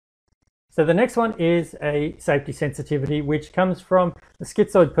So the next one is a safety sensitivity, which comes from the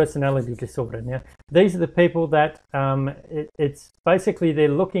schizoid personality disorder. Now, these are the people that it's basically they're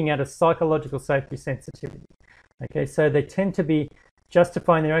looking at a psychological safety sensitivity. Okay, so they tend to be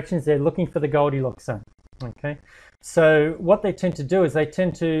justifying their actions. They're looking for the Goldilocks zone. Okay, so what they tend to do is they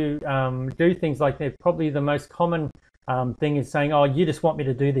tend to do things like they're probably the most common thing is saying, oh, you just want me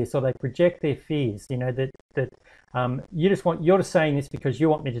to do this, or they project their fears, you know, that you're just saying this because you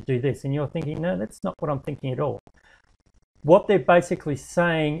want me to do this, and you're thinking, no, that's not what I'm thinking at all. What they're basically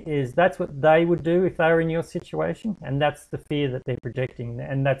saying is that's what they would do if they were in your situation, and that's the fear that they're projecting,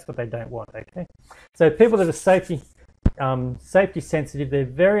 and that's what they don't want. Okay, so people that are safety sensitive, they're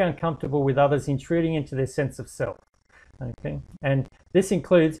very uncomfortable with others intruding into their sense of self. Okay, and this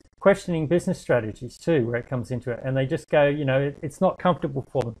includes questioning business strategies too, where it comes into it, and they just go, you know, it's not comfortable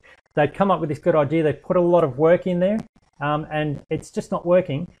for them. They come up with this good idea, they put a lot of work in there, and it's just not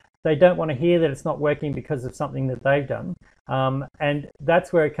working. They don't want to hear that it's not working because of something that they've done, and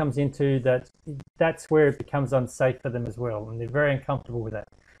that's where it comes into that. That's where it becomes unsafe for them as well, and they're very uncomfortable with that.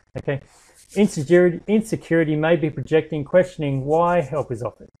 Okay, insecurity may be projecting, questioning why help is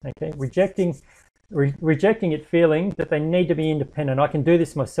offered. Okay, rejecting it, feeling that they need to be independent. I can do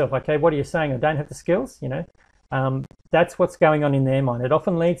this myself. Okay, what are you saying? I don't have the skills, you know? That's what's going on in their mind. It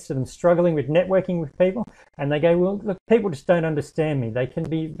often leads to them struggling with networking with people, and they go, well, look, people just don't understand me. They can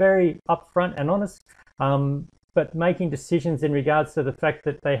be very upfront and honest, but making decisions in regards to the fact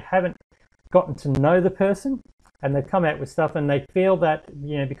that they haven't gotten to know the person, and they've come out with stuff, and they feel that,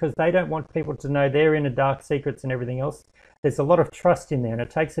 you know, because they don't want people to know their inner dark secrets and everything else, there's a lot of trust in there, and it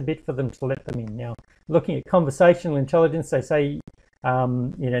takes a bit for them to let them in. Now, looking at conversational intelligence, they say, you know,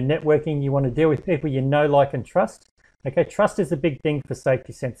 networking, you want to deal with people you know, like, and trust. Okay, trust is a big thing for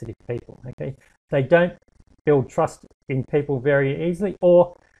safety sensitive people. Okay, they don't build trust in people very easily,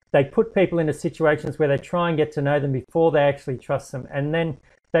 or they put people into situations where they try and get to know them before they actually trust them, and then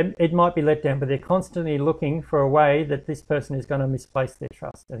it might be let down, but they're constantly looking for a way that this person is going to misplace their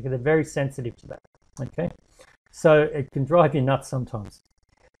trust. Okay, they're very sensitive to that. Okay, so it can drive you nuts sometimes.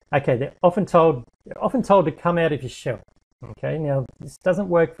 Okay, they're often told to come out of your shell. Okay, now this doesn't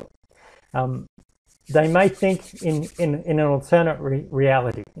work for them. They may think in an alternate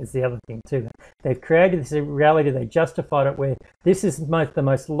reality is the other thing too. They've created this reality, they justified it where this is the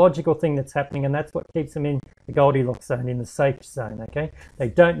most logical thing that's happening, and that's what keeps them in the Goldilocks zone, in the safe zone. Okay, they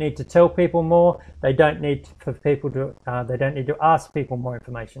don't need to tell people more. They don't need for people to. They don't need to ask people more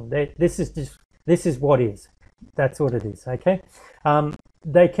information. This is what is. That's what it is. Okay,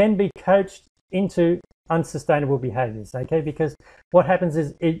 they can be coached into unsustainable behaviors, okay, because what happens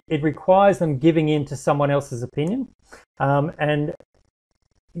is it requires them giving in to someone else's opinion, and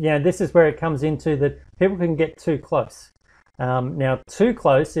yeah, this is where it comes into that people can get too close. Now, too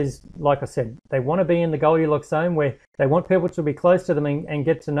close is, like I said, they want to be in the Goldilocks zone where they want people to be close to them and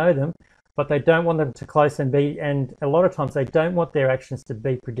get to know them, but they don't want them to close and a lot of times they don't want their actions to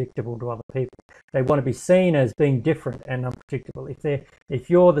be predictable to other people. They want to be seen as being different and unpredictable. If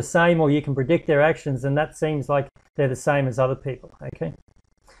you're the same or you can predict their actions, then that seems like they're the same as other people. Okay.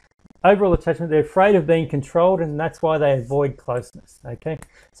 Overall attachment, they're afraid of being controlled, and that's why they avoid closeness. Okay.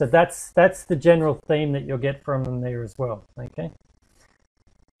 So that's the general theme that you'll get from them there as well. Okay.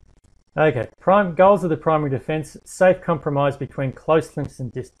 Okay, goals of the primary defense: safe compromise between closeness and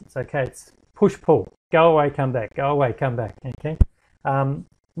distance. Okay, it's push-pull, go away, come back, go away, come back. Okay,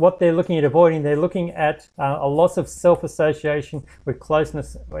 what they're looking at avoiding, they're looking at a loss of self-association with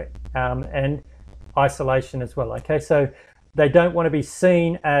closeness and isolation as well. Okay, so they don't want to be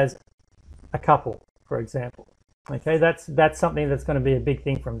seen as a couple, for example. Okay, that's something that's going to be a big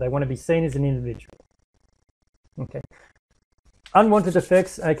thing for them. They want to be seen as an individual. Okay. Unwanted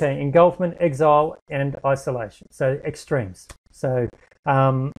effects, okay, engulfment, exile, and isolation. So extremes. So,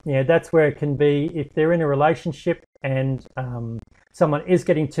 yeah, that's where it can be if they're in a relationship and someone is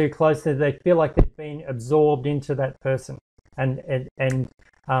getting too close, they feel like they've been absorbed into that person, and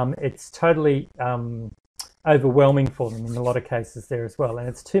it's totally overwhelming for them in a lot of cases there as well, and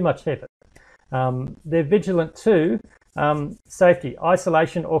it's too much effort. They're vigilant too. Safety,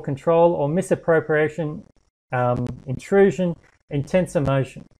 isolation or control or misappropriation, intrusion, intense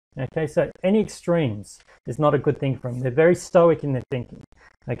emotion. Okay, so any extremes is not a good thing for them. They're very stoic in their thinking.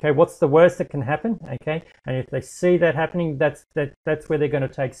 Okay, what's the worst that can happen? Okay, and if they see that happening, that's where they're going to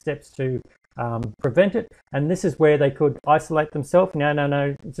take steps to prevent it. And this is where they could isolate themselves.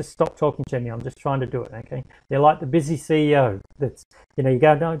 No, just stop talking to me. I'm just trying to do it. Okay, they're like the busy CEO. That's, you know, you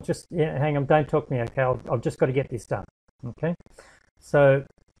go, no, just, yeah, hang on, don't talk to me. Okay, I've just got to get this done. Okay, so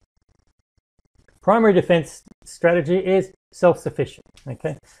primary defense strategy is self-sufficient.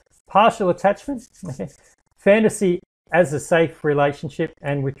 Okay, partial attachment, okay? Fantasy as a safe relationship,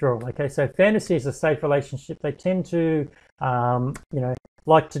 and withdrawal. Okay, so fantasy is a safe relationship. They tend to,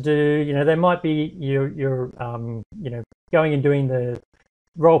 like to do, they might be going and doing the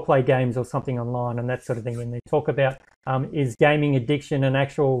role play games or something online and that sort of thing. When they talk about is gaming addiction an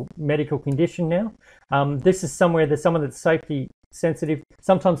actual medical condition now? This is somewhere there's someone that's safety sensitive.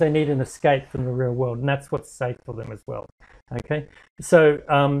 Sometimes they need an escape from the real world, and that's what's safe for them as well. Okay, so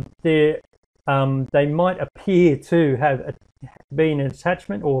they might appear to have been an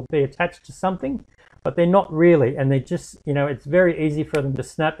attachment or be attached to something, but they're not really, and they just, it's very easy for them to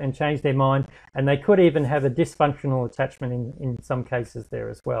snap and change their mind, and they could even have a dysfunctional attachment in some cases there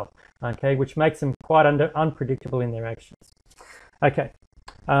as well, okay, which makes them quite unpredictable in their actions. Okay,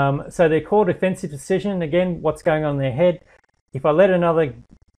 so they're called defensive decision. Again, what's going on in their head? If I let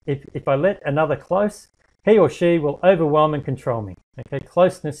another close, he or she will overwhelm and control me. Okay,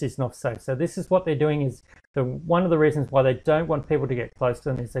 closeness is not safe. So this is what they're doing, is one of the reasons why they don't want people to get close to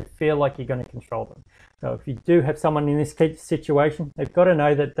them is they feel like you're going to control them. So if you do have someone in this situation, they've got to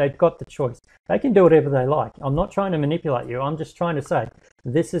know that they've got the choice. They can do whatever they like. I'm not trying to manipulate you. I'm just trying to say,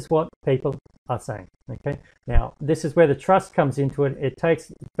 this is what people are saying. Okay, now this is where the trust comes into it. It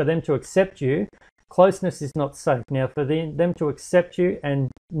takes for them to accept you. Closeness is not safe. Now, for them to accept you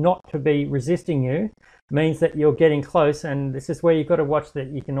and not to be resisting you means that you're getting close, and this is where you've got to watch that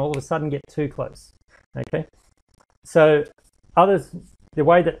you can all of a sudden get too close. Okay, so the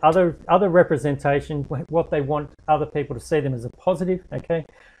way that other representation, what they want other people to see them as a positive. Okay,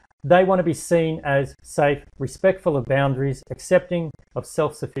 they want to be seen as safe, respectful of boundaries, accepting of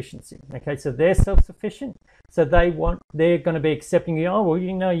self-sufficiency. Okay, so they're self-sufficient, so they're going to be accepting you. Oh well,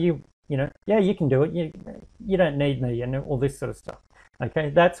 yeah, you can do it. You don't need me, and all this sort of stuff.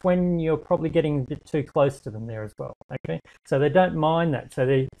 Okay, that's when you're probably getting a bit too close to them there as well. Okay, so they don't mind that. So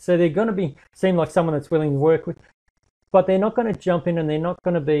they're going to seem like someone that's willing to work with, but they're not going to jump in, and they're not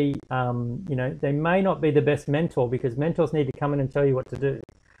going to be, they may not be the best mentor, because mentors need to come in and tell you what to do.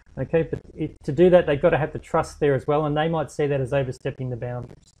 Okay, but to do that, they've got to have the trust there as well, and they might see that as overstepping the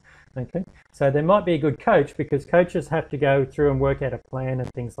boundaries. Okay, so there might be a good coach, because coaches have to go through and work out a plan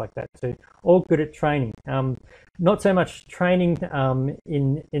and things like that too. All good at training. Not so much training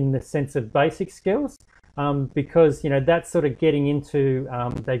in the sense of basic skills, because that's sort of getting into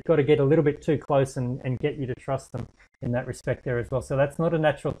they've got to get a little bit too close and get you to trust them in that respect there as well. So that's not a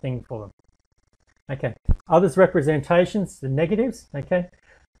natural thing for them. Okay, others representations, the negatives. Okay,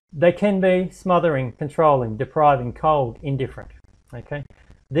 they can be smothering, controlling, depriving, cold, indifferent. Okay.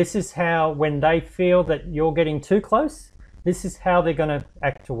 This is how, when they feel that you're getting too close, this is how they're going to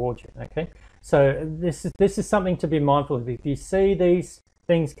act towards you. Okay, so this is something to be mindful of. If you see these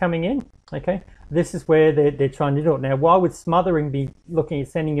things coming in, okay, this is where they're trying to do it. Now, why would smothering be looking at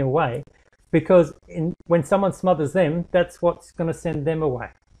sending you away? Because when someone smothers them, that's what's going to send them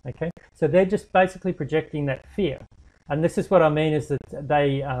away. Okay, so they're just basically projecting that fear, and this is what I mean is that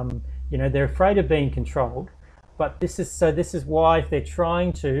they, they're afraid of being controlled. But this is why they're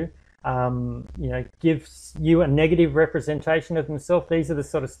trying to, give you a negative representation of themselves. These are the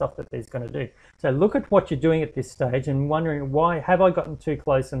sort of stuff that they're going to do. So look at what you're doing at this stage and wondering, why have I gotten too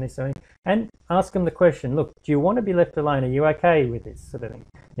close on this thing? And ask them the question, look, do you want to be left alone? Are you okay with this sort of thing?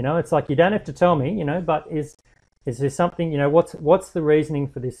 It's like, you don't have to tell me, but is there something, what's the reasoning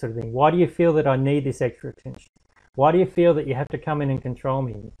for this sort of thing? Why do you feel that I need this extra attention? Why do you feel that you have to come in and control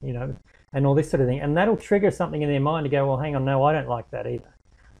me, and all this sort of thing? And that'll trigger something in their mind to go, well, hang on, no, I don't like that either.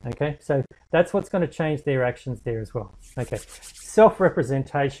 Okay, so that's what's going to change their actions there as well. Okay,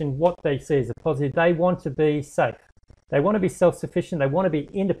 self-representation, what they see as a positive, they want to be safe. They want to be self-sufficient. They want to be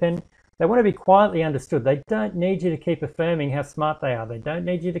independent. They want to be quietly understood. They don't need you to keep affirming how smart they are. They don't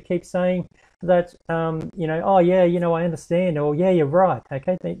need you to keep saying that, oh yeah, I understand, or yeah, you're right.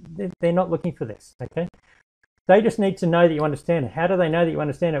 Okay, they're not looking for this. Okay. They just need to know that you understand it. How do they know that you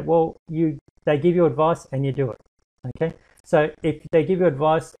understand it? Well, they give you advice and you do it. Okay. So if they give you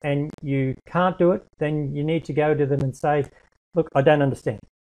advice and you can't do it, then you need to go to them and say, look, I don't understand.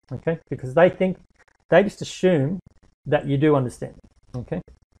 Okay. Because they just assume that you do understand. Okay.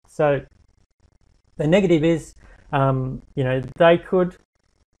 So the negative is, they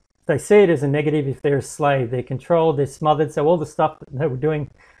see it as a negative if they're a slave. They're controlled, they're smothered. So all the stuff that they were doing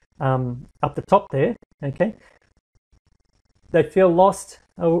up the top there, okay, they feel lost,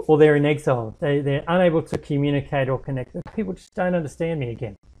 or they're in exile. They're unable to communicate or connect. People just don't understand me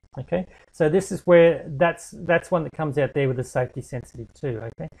again. Okay, so this is where that's one that comes out there with the safety sensitive too.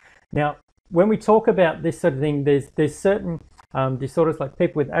 Okay, now when we talk about this sort of thing, there's certain disorders, like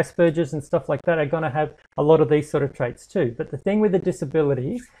people with Asperger's and stuff like that, are going to have a lot of these sort of traits too. But the thing with the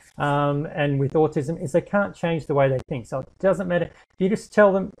disability and with autism is they can't change the way they think. So it doesn't matter if you just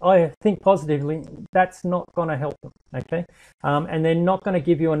tell them, I think positively, that's not going to help them, okay? And they're not going to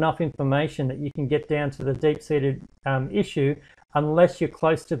give you enough information that you can get down to the deep-seated issue unless you're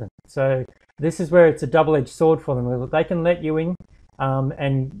close to them. So this is where it's a double-edged sword for them. They can let you in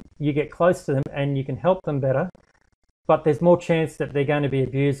and you get close to them and you can help them better, but there's more chance that they're going to be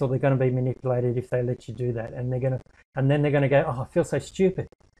abused or they're going to be manipulated if they let you do that. And then they're going to go, oh, I feel so stupid.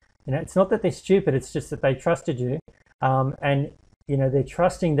 You know, it's not that they're stupid, it's just that they trusted you, and you know, they're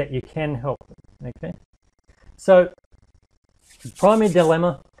trusting that you can help them. Okay, so the primary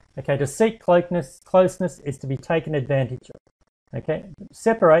dilemma, okay, to seek closeness is to be taken advantage of. Okay,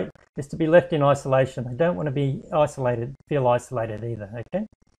 separate is to be left in isolation. They don't want to be isolated, feel isolated either. Okay,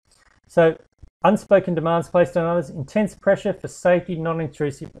 so unspoken demands placed on others, intense pressure for safety,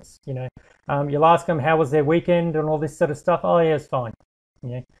 non-intrusiveness. You know, you'll ask them how was their weekend and all this sort of stuff. Oh yeah, it's fine.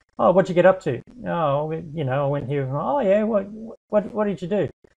 Yeah. Oh, what'd you get up to? Oh, you know, I went here. Oh yeah, what did you do?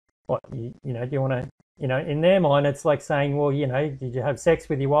 What you know? Do you want to? You know, in their mind, it's like saying, well, you know, did you have sex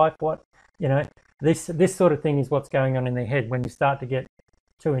with your wife? What, you know, this sort of thing is what's going on in their head when you start to get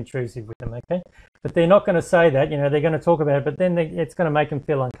too intrusive with them. Okay, but they're not going to say that. You know, they're going to talk about it, but then it's going to make them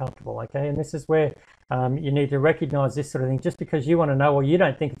feel uncomfortable. Okay, and this is where you need to recognize this sort of thing. Just because you want to know or you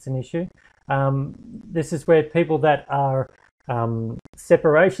don't think it's an issue, this is where people that are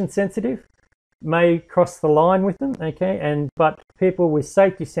separation sensitive may cross the line with them, okay, but people with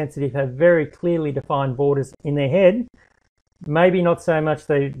safety sensitive have very clearly defined borders in their head. Maybe not so much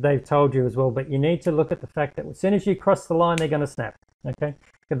they've told you as well, but you need to look at the fact that as soon as you cross the line, they're going to snap, okay,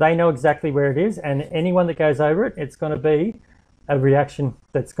 because they know exactly where it is, and anyone that goes over it, it's going to be a reaction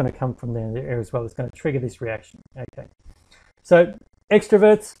that's going to come from there as well. It's going to trigger this reaction. Okay, so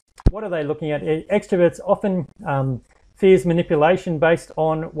extroverts, what are they looking at? Extroverts often fears manipulation based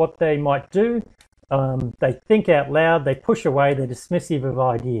on what they might do. They think out loud, they push away, they're dismissive of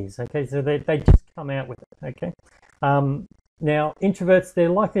ideas. Okay, so they just come out with it. Okay, now introverts, they're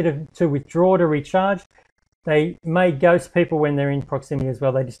likely to withdraw to recharge. They may ghost people when they're in proximity as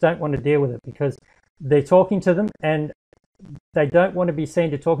well. They just don't want to deal with it because they're talking to them and they don't want to be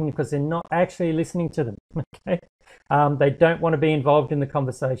seen to talking because they're not actually listening to them. Okay, they don't want to be involved in the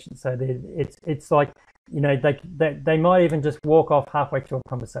conversation. So it's like, you know, they might even just walk off halfway through a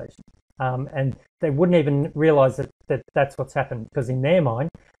conversation, and they wouldn't even realize that that's what's happened because in their mind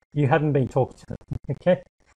you haven't been talking to them. Okay,